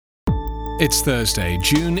It's Thursday,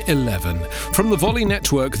 June 11. From the Volley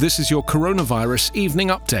Network, this is your coronavirus evening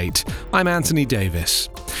update. I'm Anthony Davis.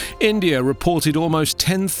 India reported almost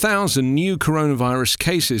 10,000 new coronavirus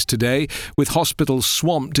cases today, with hospitals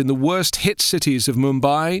swamped in the worst-hit cities of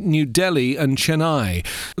Mumbai, New Delhi and Chennai.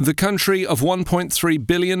 The country of 1.3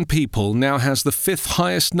 billion people now has the fifth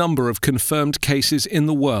highest number of confirmed cases in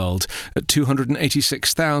the world, at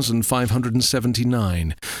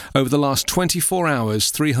 286,579. Over the last 24 hours,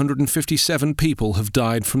 357 people have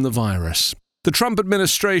died from the virus. The Trump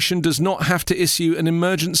administration does not have to issue an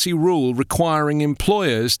emergency rule requiring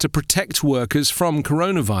employers to protect workers from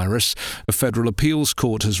coronavirus, a federal appeals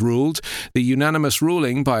court has ruled. The unanimous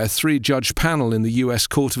ruling by a 3-judge panel in the U.S.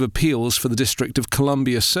 Court of Appeals for the District of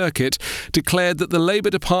Columbia Circuit declared that the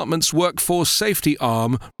Labor Department's workforce safety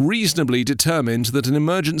arm reasonably determined that an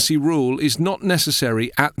emergency rule is not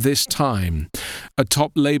necessary at this time. A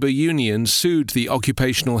top labor union sued the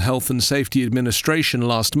Occupational Health and Safety Administration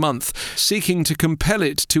last month, seeking to compel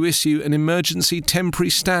it to issue an emergency temporary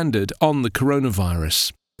standard on the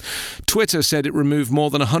coronavirus. Twitter said it removed more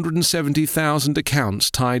than 170,000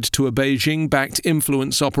 accounts tied to a Beijing-backed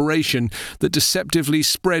influence operation that deceptively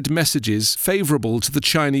spread messages favourable to the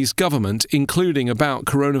Chinese government, including about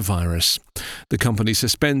coronavirus. The company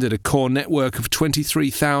suspended a core network of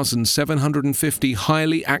 23,750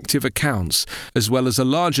 highly active accounts, as well as a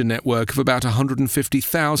larger network of about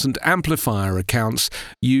 150,000 amplifier accounts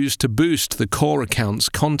used to boost the core account's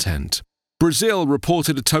content. Brazil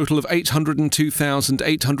reported a total of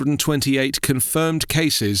 802,828 confirmed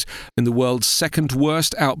cases in the world's second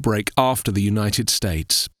worst outbreak after the United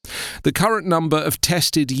States. The current number of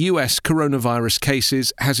tested U.S. coronavirus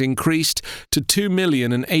cases has increased to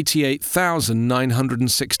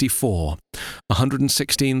 2,088,964.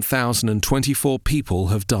 116,024 people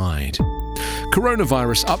have died.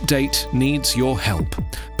 Coronavirus Update needs your help.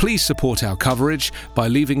 Please support our coverage by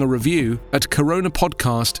leaving a review at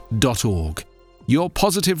coronapodcast.org. Your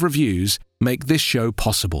positive reviews make this show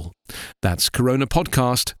possible. That's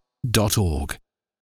coronapodcast.org.